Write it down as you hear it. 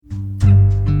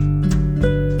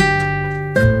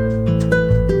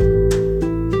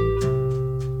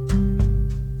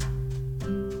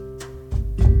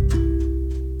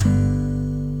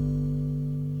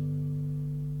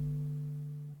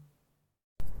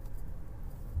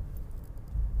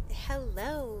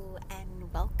Hello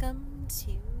and welcome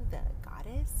to the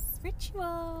Goddess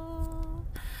Ritual.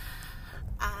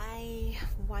 I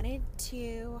wanted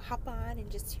to hop on and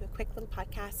just do a quick little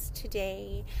podcast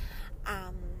today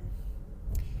because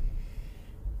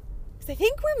I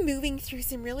think we're moving through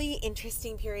some really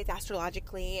interesting periods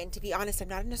astrologically, and to be honest, I'm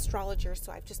not an astrologer,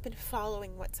 so I've just been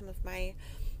following what some of my,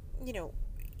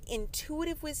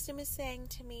 intuitive wisdom is saying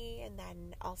to me, and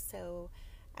then also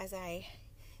as I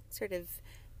sort of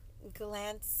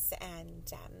glance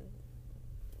and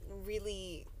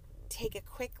really take a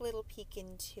quick little peek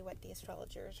into what the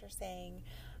astrologers are saying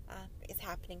is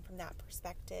happening from that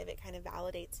perspective. It kind of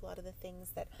validates a lot of the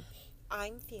things that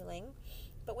I'm feeling.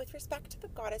 But with respect to the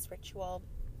Goddess Ritual,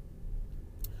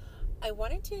 I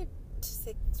wanted to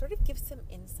sort of give some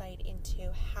insight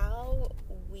into how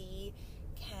we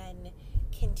can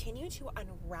continue to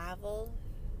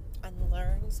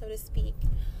unlearn, so to speak,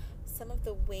 some of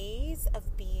the ways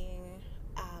of being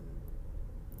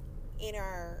in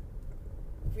our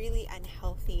really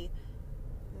unhealthy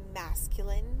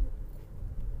masculine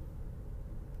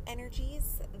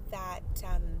energies that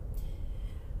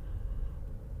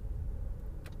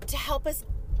to help us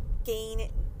gain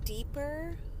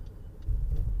deeper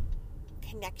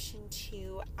connection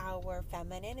to our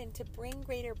feminine and to bring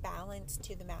greater balance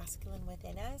to the masculine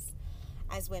within us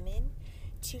as women,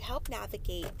 to help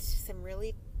navigate some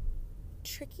really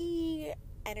tricky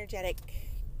energetic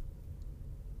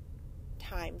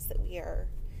times that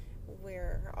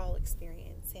we're all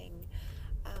experiencing.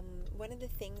 One of the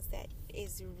things that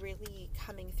is really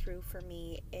coming through for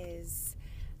me is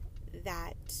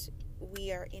that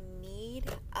we are in need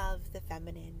of the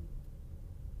feminine.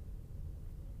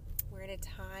 We're in a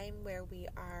time where we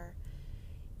are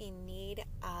in need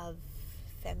of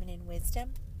feminine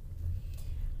wisdom.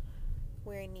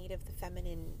 We're in need of the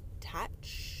feminine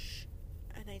touch.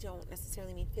 And I don't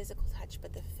necessarily mean physical touch,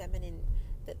 but the feminine,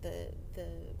 the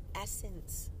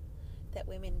essence that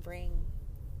women bring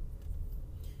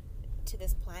to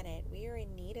this planet. We are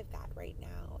in need of that right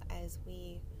now as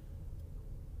we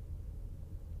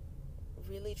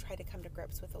really try to come to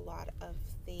grips with a lot of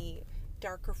the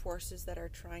darker forces that are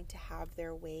trying to have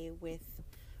their way with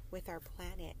our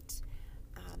planet.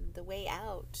 The way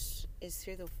out is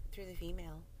through the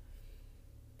female.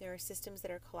 There are systems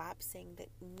that are collapsing, that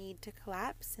need to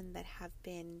collapse, and that have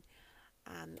been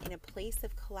in a place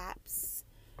of collapse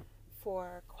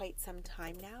for quite some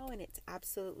time now. And it's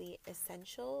absolutely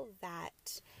essential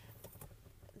that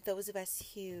those of us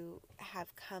who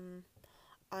have come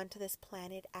onto this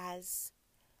planet as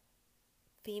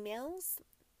females,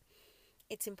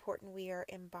 it's important we are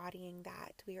embodying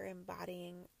that. We are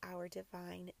embodying our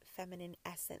divine feminine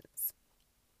essence.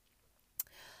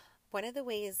 One of the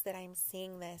ways that I'm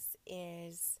seeing this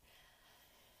is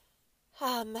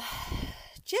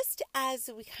just as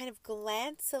we kind of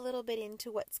glance a little bit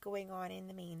into what's going on in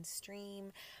the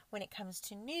mainstream when it comes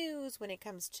to news, when it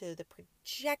comes to the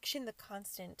projection, the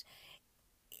constant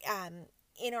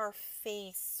in our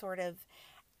face sort of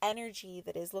energy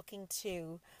that is looking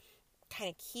to kind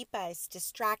of keep us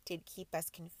distracted, keep us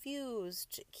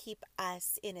confused, keep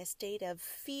us in a state of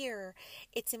fear.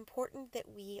 It's important that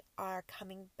we are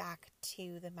coming back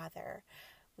to the mother.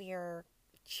 We are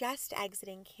just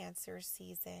exiting Cancer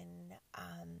season,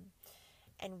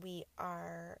 and we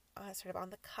are sort of on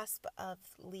the cusp of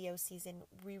Leo season.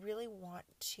 We really want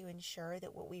to ensure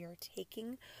that what we are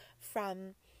taking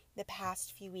from the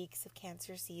past few weeks of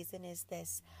Cancer season is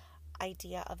this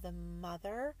idea of the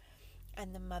mother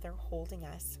and the mother holding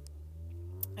us.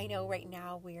 I know right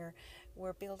now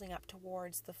we're building up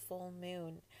towards the full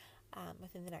moon.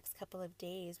 Within the next couple of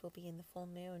days we'll be in the full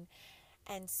moon.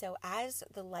 And so as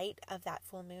the light of that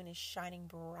full moon is shining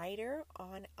brighter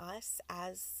on us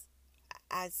as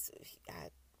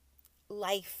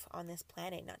life on this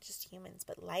planet, not just humans,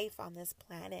 but life on this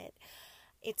planet,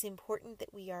 it's important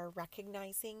that we are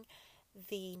recognizing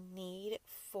the need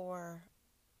for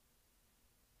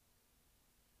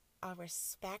a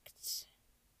respect,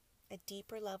 a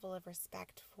deeper level of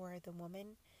respect for the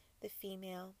woman, the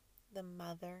female, the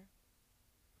mother.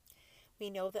 We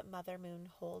know that Mother Moon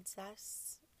holds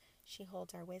us. She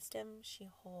holds our wisdom. She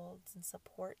holds and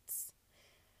supports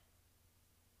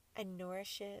and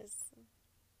nourishes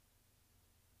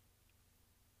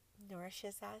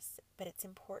us. But it's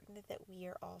important that we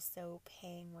are also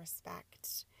paying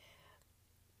respect.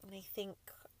 And I think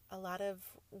a lot of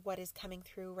what is coming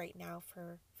through right now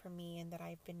for me, and that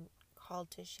I've been called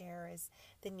to share, is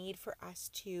the need for us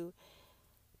to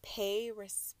pay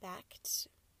respect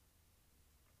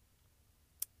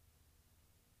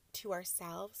to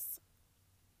ourselves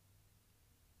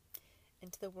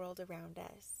and to the world around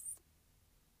us.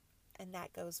 And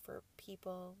that goes for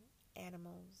people,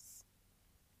 animals,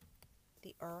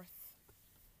 the earth,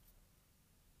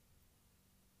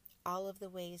 all of the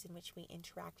ways in which we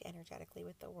interact energetically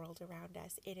with the world around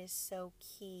us. It is so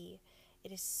key.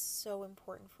 It is so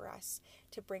important for us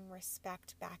to bring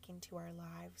respect back into our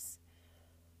lives.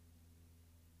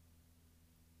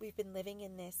 We've been living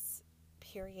in this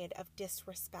period of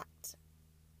disrespect,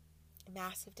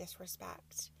 massive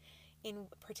disrespect, in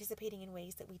participating in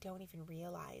ways that we don't even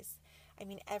realize. I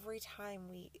mean, every time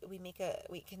we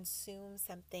consume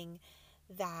something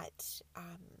that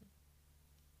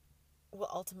will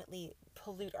ultimately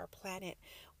pollute our planet,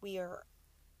 we are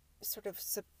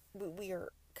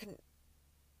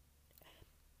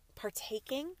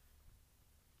partaking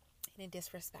in a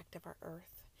disrespect of our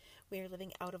earth. We are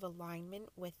living out of alignment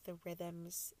with the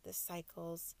rhythms, the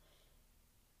cycles,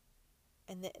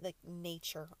 and the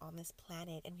nature on this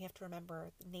planet. And we have to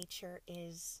remember, nature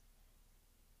is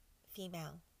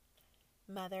female.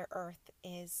 Mother Earth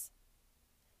is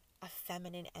a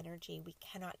feminine energy. We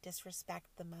cannot disrespect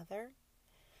the mother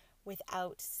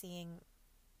without seeing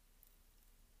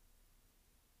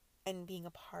and being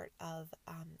a part of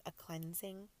a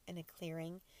cleansing and a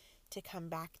clearing to come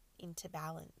back into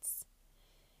balance.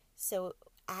 So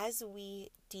as we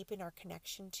deepen our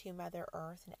connection to Mother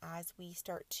Earth, and as we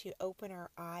start to open our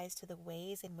eyes to the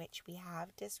ways in which we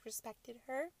have disrespected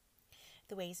her,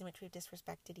 the ways in which we've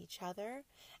disrespected each other,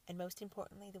 and most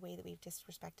importantly, the way that we've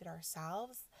disrespected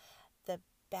ourselves, the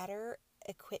better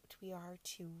equipped we are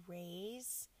to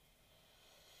raise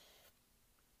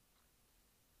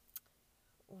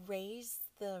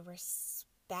the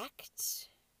respect,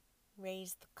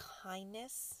 raise the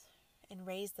kindness, and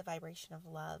raise the vibration of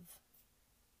love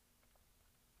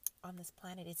on this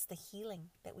planet. It's the healing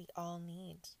that we all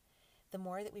need. The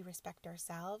more that we respect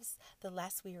ourselves, the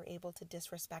less we are able to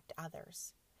disrespect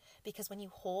others. Because when you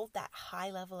hold that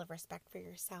high level of respect for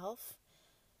yourself,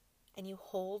 and you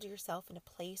hold yourself in a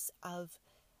place of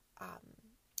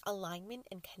alignment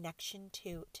and connection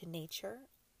to nature,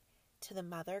 to the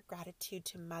mother, gratitude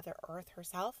to Mother Earth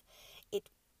herself,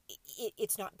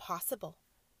 it's not possible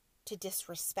to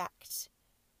disrespect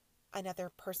another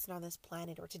person on this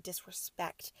planet or to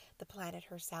disrespect the planet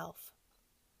herself.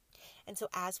 And so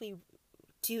as we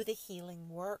do the healing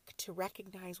work to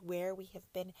recognize where we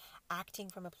have been acting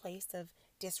from a place of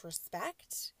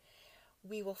disrespect,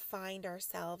 we will find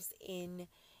ourselves in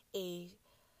a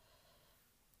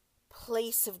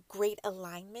place of great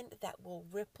alignment that will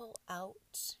ripple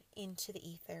out into the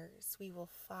ethers. We will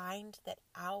find that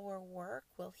our work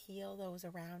will heal those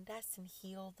around us and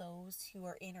heal those who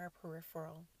are in our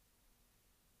peripheral.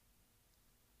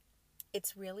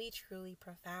 It's really, truly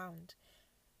profound.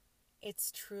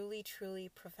 It's truly, truly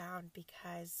profound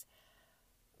because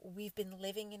we've been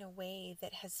living in a way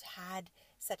that has had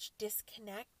such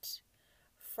disconnect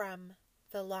from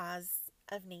the laws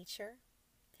of nature.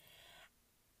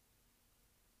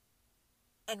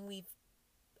 And we've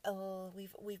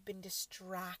been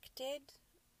distracted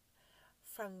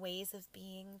from ways of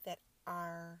being that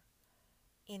are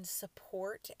in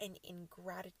support and in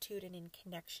gratitude and in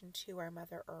connection to our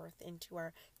Mother Earth, into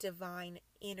our divine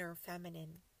inner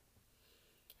feminine.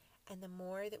 And the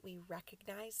more that we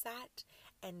recognize that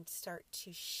and start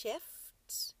to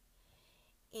shift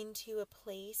into a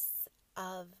place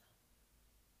of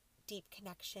deep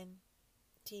connection,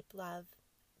 deep love,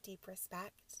 deep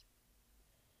respect,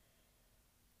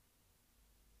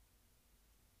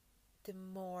 the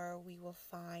more we will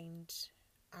find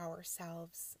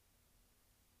ourselves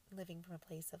living from a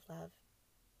place of love.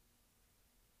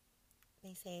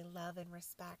 They say love and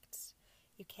respect,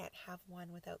 you can't have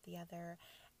one without the other.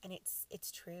 And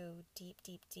it's true. Deep,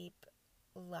 deep, deep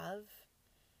love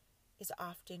is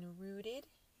often rooted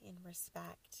in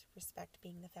respect. Respect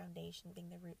being the foundation, being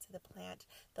the roots of the plant.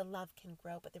 The love can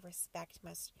grow, but the respect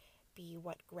must be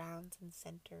what grounds and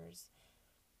centers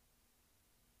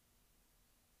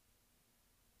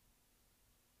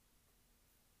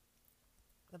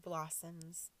the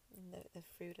blossoms, the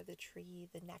fruit of the tree,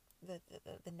 the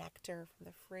nectar from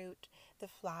the fruit, the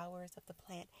flowers of the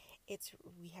plant.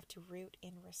 We have to root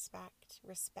in respect.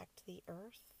 Respect the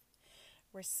earth.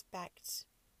 Respect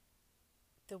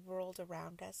the world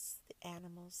around us, the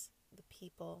animals, the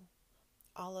people,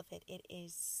 all of it. It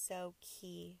is so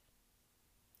key.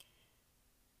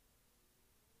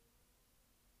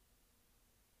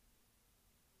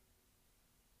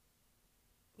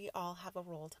 We all have a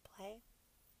role to play.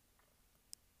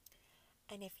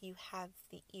 And if you have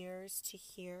the ears to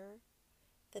hear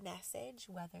the message,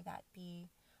 whether that be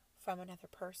from another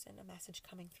person, a message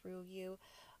coming through you,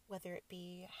 whether it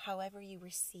be however you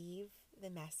receive the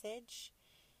message,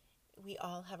 we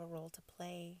all have a role to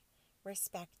play.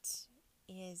 Respect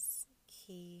is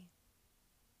key.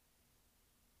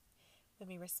 When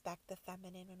we respect the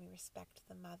feminine, when we respect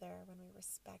the mother, when we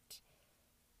respect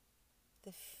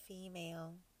the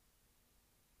female,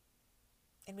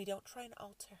 and we don't try and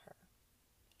alter her.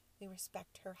 We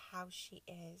respect her how she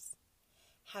is,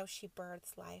 how she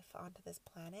births life onto this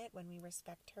planet. When we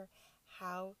respect her,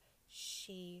 how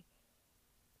she,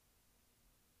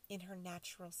 in her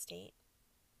natural state,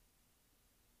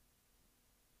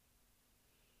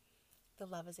 the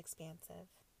love is expansive.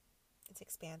 It's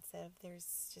expansive.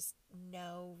 There's just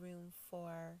no room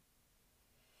for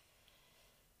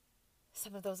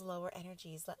some of those lower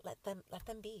energies. Let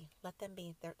them be. Let them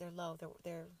be. They're low.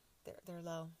 They're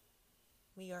low.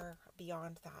 We are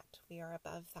beyond that. We are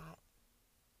above that.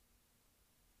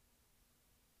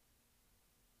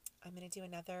 I'm going to do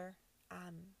another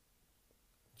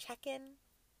check-in,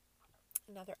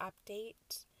 another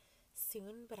update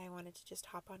soon, but I wanted to just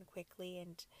hop on quickly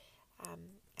and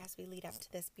as we lead up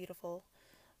to this beautiful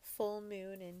full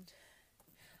moon, and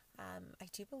I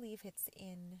do believe it's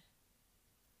in,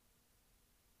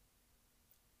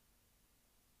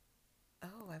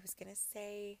 I was going to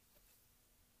say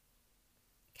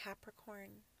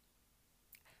Capricorn,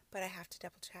 but I have to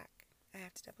double check. I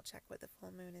have to double check what the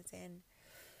full moon is in.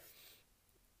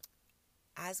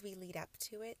 As we lead up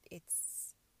to it,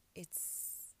 it's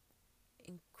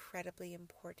incredibly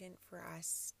important for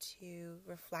us to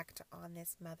reflect on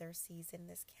this mother season,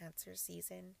 this Cancer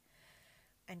season,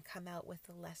 and come out with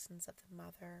the lessons of the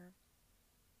mother,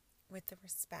 with the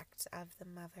respect of the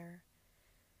mother,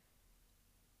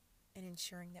 and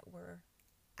ensuring that we're,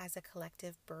 as a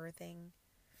collective, birthing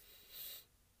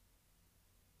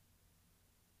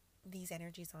these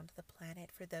energies onto the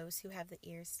planet. For those who have the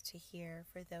ears to hear,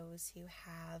 for those who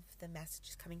have the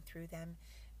messages coming through them,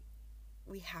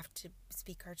 we have to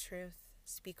speak our truth,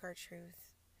 speak our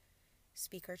truth,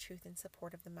 speak our truth in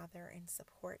support of the mother, in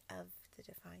support of the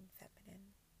divine feminine.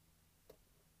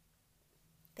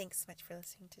 Thanks so much for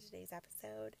listening to today's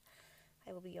episode.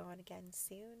 I will be on again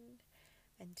soon.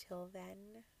 Until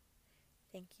then,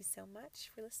 thank you so much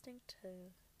for listening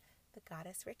to The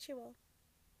Goddess Ritual.